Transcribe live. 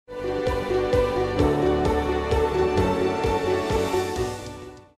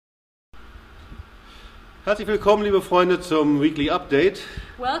Herzlich willkommen, liebe Freunde, zum Weekly Update.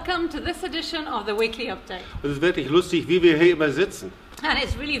 Welcome to this edition of the Weekly Update. Es ist wirklich lustig, wie wir hier immer sitzen. And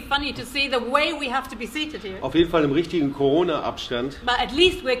it's really funny to see the way we have to be seated here. Auf jeden Fall im richtigen Corona-Abstand. But at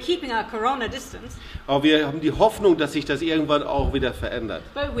least we're keeping our corona distance. Aber wir haben die Hoffnung, dass sich das irgendwann auch wieder verändert.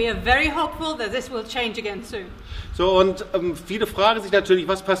 But we are very hopeful that this will change again soon. So, und viele fragen sich natürlich,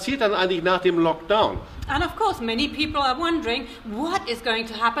 was passiert dann eigentlich nach dem Lockdown? And of course, many people are wondering what is going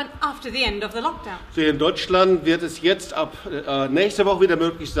to happen after the end of the lockdown. So, hier in Deutschland wird es jetzt ab nächste Woche wieder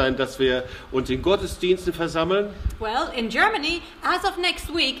möglich sein, dass wir uns in Gottesdiensten versammeln. Well, in Germany, as of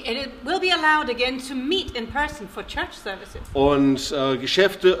next week, it will be allowed again to meet in person for church services. Und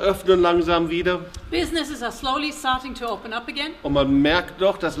Geschäfte öffnen langsam wieder. Businesses are slowly starting to open up again. Und man merkt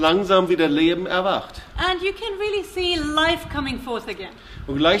doch, dass langsam wieder Leben erwacht. And you can really see life coming forth again.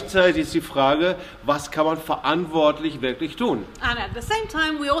 Und gleichzeitig ist die Frage, was kann man verantwortlich wirklich tun? And at the same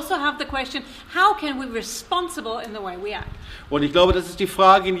time, we also have the question, how can we be responsible in the way we act? Und ich glaube, das ist die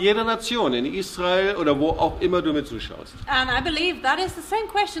Frage in jeder Nation, in Israel oder wo auch immer du mir zuschaust. And I believe that is the same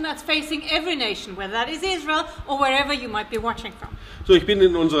question that's facing every nation, whether that is Israel or wherever you might be watching from. So, ich bin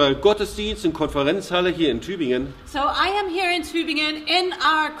in unserer Gottesdienst- und Konferenzhalle hier in Tübingen. So I am here in Tübingen in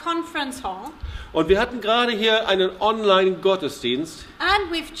our conference hall. Und wir hatten gerade hier einen Online-Gottesdienst.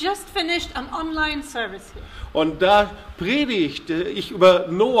 And we've just finished an online service here. Und da predigte ich über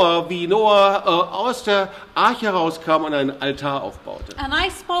Noah, wie Noah aus der Arche herauskam und einen Altar aufbaute. And I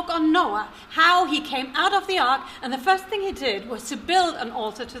spoke on Noah, how he came out of the ark, and the first thing he did was to build an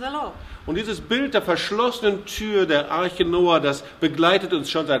altar to the Lord. Und dieses Bild der verschlossenen Tür der Arche Noah, das begleitet uns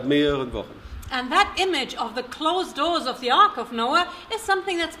schon seit mehreren Wochen. And that image of the closed doors of the Ark of Noah is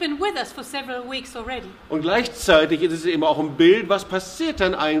something that's been with us for several weeks already. Und gleichzeitig ist es eben auch ein Bild, was passiert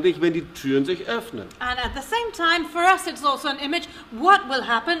dann eigentlich, wenn die Türen sich öffnen. And at the same time, for us, it's also an image, what will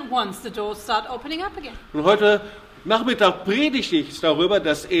happen once the doors start opening up again. Und heute Nachmittag predigte ich darüber,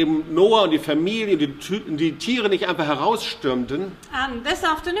 dass eben Noah und die Familie und die Tiere nicht einfach herausstürmten, And this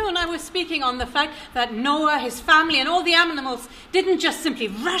afternoon, I was speaking on the fact that Noah, his family, and all the animals didn't just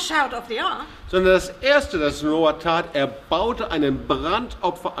simply rush out of the ark. sondern das Erste, das Noah tat, er baute einen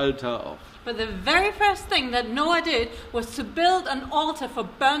Brandopferaltar auf. But the very first thing that Noah did was to build an altar for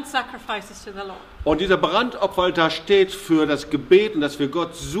burnt sacrifices to the Lord. Und dieser Brandopferaltar steht für das Gebet und dass wir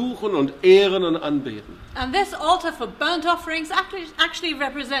Gott suchen und ehren und anbeten. And this altar for burnt offerings actually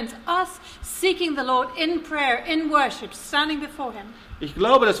represents us seeking the Lord in prayer, in worship, standing before Him. Ich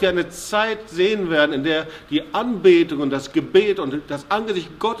glaube, dass wir eine Zeit sehen werden, in der die Anbetung und das Gebet und das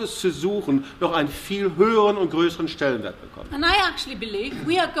Angesicht Gottes zu suchen noch einen viel höheren und größeren Stellenwert bekommen. And I actually believe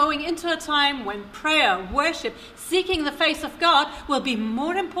we are going into a time when prayer, worship, seeking the face of God will be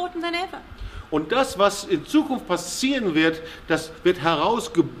more important than ever. Und das, was in Zukunft passieren wird, das wird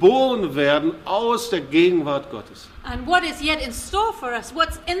herausgeboren werden aus der Gegenwart Gottes. And what is yet in store for us,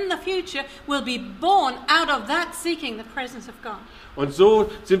 what's in the future, will be born out of that seeking the presence of God. Und so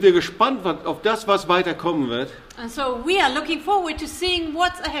sind wir gespannt auf das, was weiter kommen wird. And so we are looking forward to seeing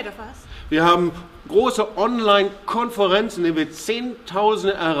what's ahead of us. Wir haben große Online-Konferenzen, in denen wir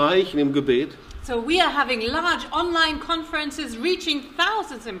Zehntausende erreichen im Gebet. So we are having large online conferences reaching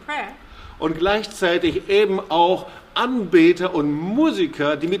thousands in prayer. Und gleichzeitig eben auch Anbeter und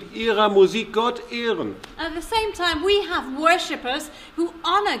Musiker, die mit ihrer Musik Gott ehren. At the same time, we have worshippers who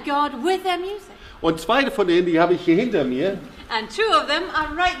honor God with their music. Und zwei von denen, die habe ich hier hinter mir. And two of them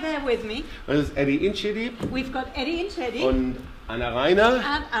are right there with me. Das ist Incedi We've got Eddie Incedi und Reiner.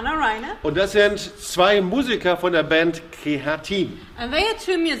 and Anna Reiner. Und das sind zwei Musiker von der Band Kehatim. And they are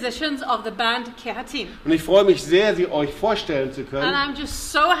two musicians of the band Kehatim. Und ich freue mich sehr, sie euch vorstellen zu And können. I'm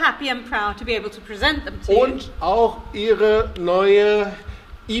just so happy and proud to be able to present them to you. Und auch ihre neue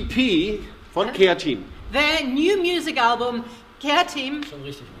EP von Kehatim. Their new music album, Kehatim,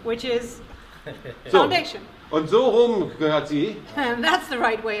 which is So, Foundation. und so rum gehört sie. And that's the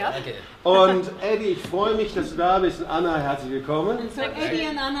right way up. Und Eddie, ich freue mich, dass du da bist. Und Anna, herzlich willkommen. And so Eddie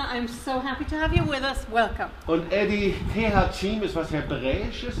and Anna, I'm so happy to have you with us. Welcome. Und Eddie, Kehatim ist was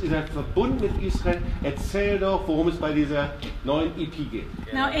Hebräisches. Ihr seid verbunden mit Israel. Erzähl doch, worum es bei dieser neuen EP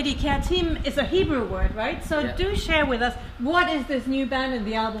geht. Now, Eddie, Kehatim is a Hebrew word, right? So do share with us, what is this new band and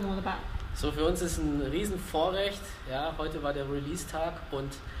the album all about? So, für uns ist ein Riesenvorrecht. Ja, heute war der Release-Tag und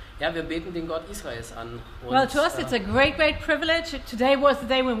ja, wir beten den Gott Israels an. Und, Well, to us it's a great privilege. Today was the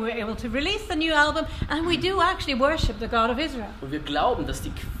day when we were able to release the new album, and we do actually worship the God of Israel. und wir glauben, dass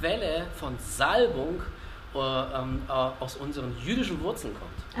die Quelle von Salbung aus unseren jüdischen Wurzeln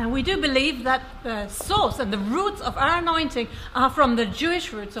kommt. And we do believe that the source and the roots of our anointing are from the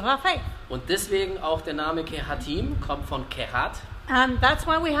Jewish roots of our faith. Und deswegen auch der Name Kehatim kommt von Kehat. And that's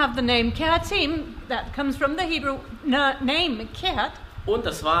why we have the name Kehatim, that comes from the Hebrew name Kehat. Und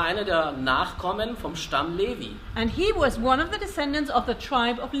das war einer der Nachkommen vom Stamm Levi. And he was one of the descendants of the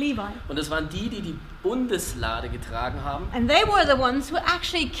tribe of Levi. Und das waren die, die die Bundeslade getragen haben. And they were the ones who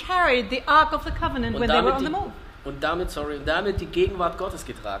actually carried the Ark of the Covenant when they were on the move. Und damit die Gegenwart Gottes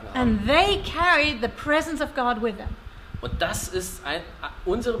getragen haben. And they carried the presence of God with them. Und das ist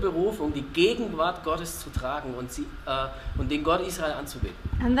unsere Berufung, die Gegenwart Gottes zu tragen und den Gott Israel anzubeten.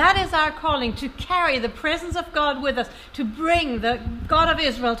 And that is our calling, to carry the presence of God with us, to bring the God of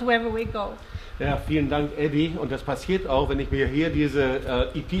Israel to wherever we go. Ja, vielen Dank, Eddie. Und das passiert auch, wenn ich mir hier diese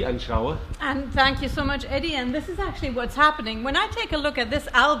EP anschaue. And thank you so much, Eddie. And this is actually what's happening. When I take a look at this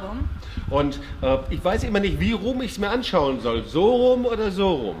album, Und ich weiß immer nicht, wie rum ich es mir anschauen soll. So rum oder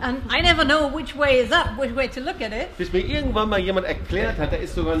so rum. and I never know which way is up, which way to look at it, Bis mir irgendwann mal jemand erklärt hat, da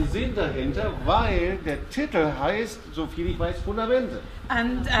ist sogar ein Sinn dahinter, weil der Titel heißt, so viel ich weiß, Fundamente.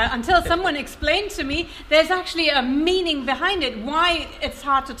 and until someone explained to me, there's actually a meaning behind it, why it's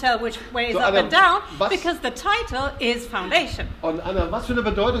hard to tell which way is So, up Anna, and down, was- because the title is Foundation. Und Anna, was für eine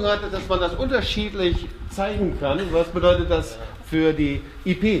Bedeutung hat es, dass man das unterschiedlich zeigen kann? Was bedeutet das für die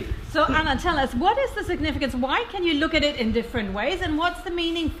EP? So Anna, tell us, what is the significance? Why can you look at it in different ways, and what's the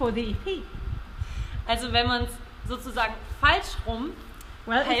meaning for the EP? Also wenn man es sozusagen falsch rum,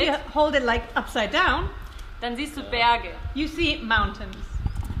 Well, if you Hält. hold it like upside down, dann siehst du Berge. you see mountains.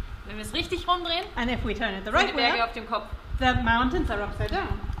 Wenn wir es richtig rumdrehen, And if we turn it the sind right die way Berge up, auf dem Kopf. the mountains are upside down.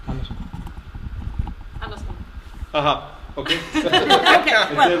 Andersrum. Aha, okay.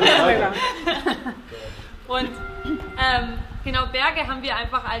 Okay, well, the other way around. Und genau, Berge haben wir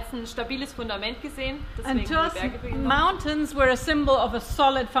einfach als ein stabiles Fundament gesehen. Deswegen And to haben us, wir Berge genommen. mountains were a symbol of a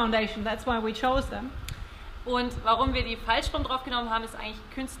solid foundation. That's why we chose them. Und warum wir die falsch rum drauf genommen haben, ist eigentlich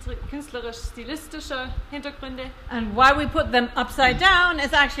künstlerisch-stilistische Hintergründe. And why we put them upside down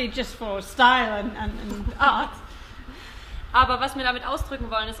is actually just for style and art. Aber was wir damit ausdrücken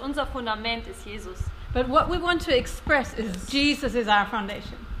wollen, ist, unser Fundament ist Jesus. But what we want to express is Jesus is our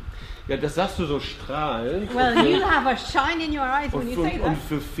foundation. Ja, das sagst du so strahlend. Well, Und für- you'll have a shine in your eyes when Und, you say und, und that.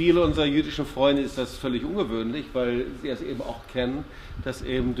 für viele unserer jüdischen Freunde ist das völlig ungewöhnlich, weil sie es eben auch kennen, dass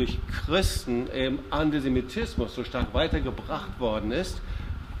eben durch Christen eben Antisemitismus so stark weitergebracht worden ist.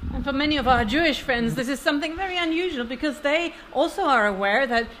 And for many of our Jewish friends, this is something very unusual because they also are aware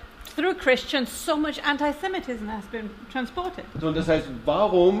that through Christians so much anti-Semitism has been transported. So, und das heißt,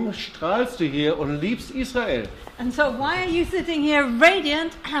 warum strahlst du hier und liebst Israel? And so why are you sitting here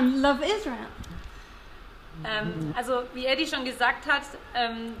radiant and love Israel? Also wie Eddie schon gesagt hat,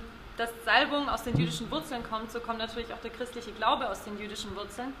 dass Salbung aus den jüdischen Wurzeln kommt, so kommt natürlich auch der christliche Glaube aus den jüdischen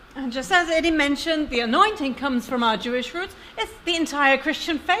Wurzeln. And just as Eddie mentioned, the anointing comes from our Jewish roots. It's the entire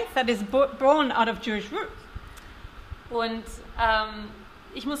Christian faith that is born out of Jewish roots. Und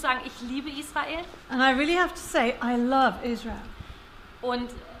ich muss sagen, ich liebe Israel And I really have to say, I love Israel. und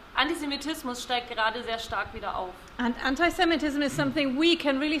Antisemitismus steigt gerade sehr stark wieder auf. And anti-Semitism is something we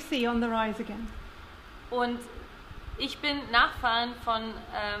can really see on the rise again. Und ich bin Nachfahren von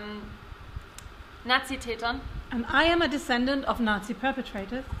Nazitätern And I am a descendant of Nazi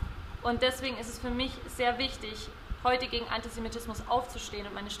perpetrators. und deswegen ist es für mich sehr wichtig, heute gegen Antisemitismus aufzustehen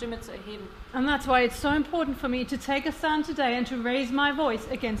und meine Stimme zu erheben. And that's why it's so important for me to take a stand today and to raise my voice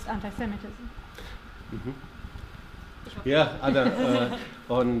against anti-Semitism. Ja, Anna,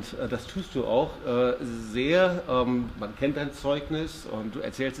 und das tust du auch sehr. Man kennt dein Zeugnis und du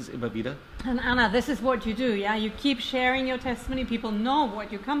erzählst es immer wieder. And Anna, this is what you do, yeah? You keep sharing your testimony. People know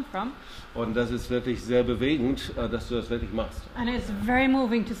what you come from. Und das ist wirklich sehr bewegend, dass du das wirklich machst. And it's very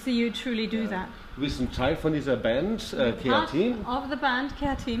moving to see you truly do that. Du bist ein Teil von dieser Band, Kehatim. Part of the band,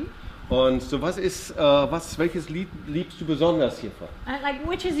 Kehatim. Und so welches Lied liebst du besonders hiervon? Like,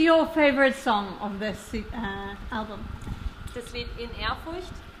 which is your favorite song of this album? Das Lied In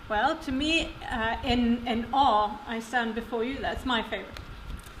Ehrfurcht, Well, to me, in awe, I stand before you. That's my favorite.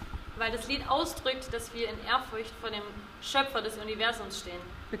 weil das Lied ausdrückt, dass wir in Ehrfurcht vor dem Schöpfer des Universums stehen.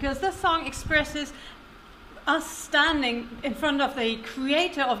 Because this song expresses us standing in front of the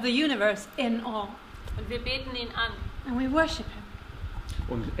creator of the universe in awe. Und wir beten ihn an. And we worship him.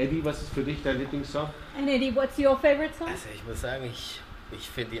 Und Eddie, was ist für dich dein Lieblingssong? And Eddie, what's your favorite song? Also ich muss sagen, ich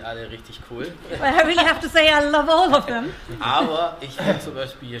finde die alle richtig cool. Well, I really have to say I love all of them. Aber ich finde zum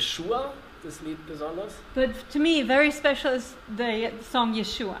Beispiel Yeshua, das Lied besonders, But to me, very special is the song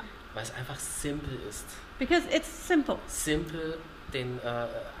Yeshua. weil es einfach simpel ist. Because it's simple. Simpel,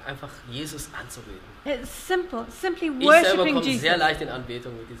 einfach Jesus anzubeten. It's simple, simply Ich selber worshipping komme Jesus. sehr leicht in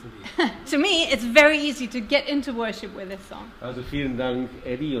Anbetung mit diesem Lied. To me, it's very easy to get into worship with this song. Also vielen Dank,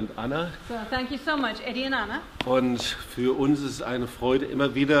 Eddie und Anna. So thank you so much, Eddie and Anna. Und für uns ist es eine Freude,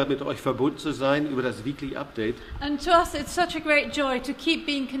 immer wieder mit euch verbunden zu sein über das Weekly Update. And to us, it's such a great joy to keep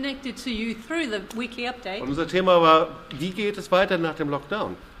being connected to you through the weekly update. Und unser Thema war, wie geht es weiter nach dem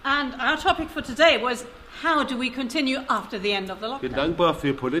Lockdown? And our topic for today was, how do we continue after the end of the Ich bin lockdown? dankbar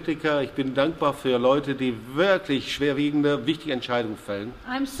für Politiker, ich bin dankbar für Leute, die wirklich schwerwiegende, wichtige Entscheidungen fällen.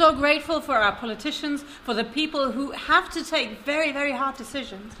 I'm so grateful for our politicians, for the people who have to take very, very hard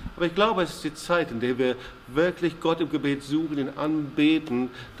decisions. Aber ich glaube, es ist die Zeit, in der wir wirklich Gott im Gebet suchen, ihn anbeten,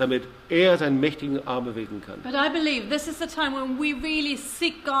 damit er seinen mächtigen Arm bewegen kann. But I believe this is the time when we really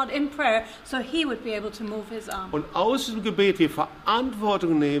seek God in prayer so He would be able to move His arm. Und aus dem Gebet wir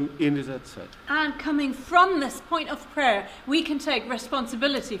Verantwortung nehmen in dieser Zeit. And coming from this point of prayer, we can take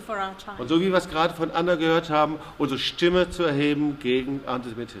responsibility for our time. Und so wie wir es gerade von Anna gehört haben, unsere Stimme zu erheben gegen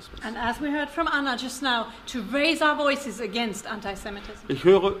Antisemitismus. And as we heard from Anna just now, to raise our voices against anti-Semitism. Ich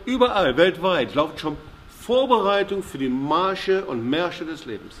höre überall, weltweit, laufen schon Vorbereitungen für die Marsche und Märsche des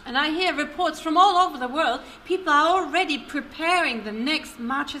Lebens. And I hear reports from all over the world, people are already preparing the next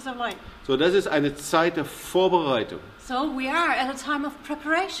marches of light. So, das ist eine Zeit der Vorbereitung. So we are at a time of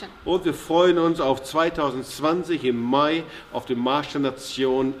preparation. Und wir freuen uns auf 2020 im Mai auf dem Marsch der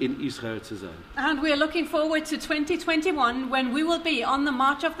Nationen in Israel zu sein. And we are looking forward to 2021 when we will be on the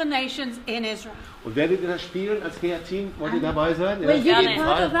March of the Nations in Israel. Und werdet ihr das spielen als Kehatim? Wollt ihr dabei sein? Will you Gerne. be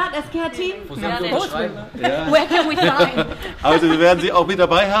part of that as Kehatim? Wo sollen wir Gerne. unterschreiben? Ja. Where can we sign? Also wir werden sie auch mit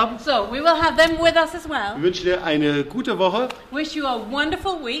dabei haben. So we will have them with us as Wir well. wünschen dir eine gute Woche. Wish you a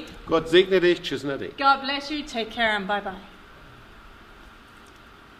wonderful week. Gott segne dich. Tschüss, Nade. God bless you. Take care and bye bye.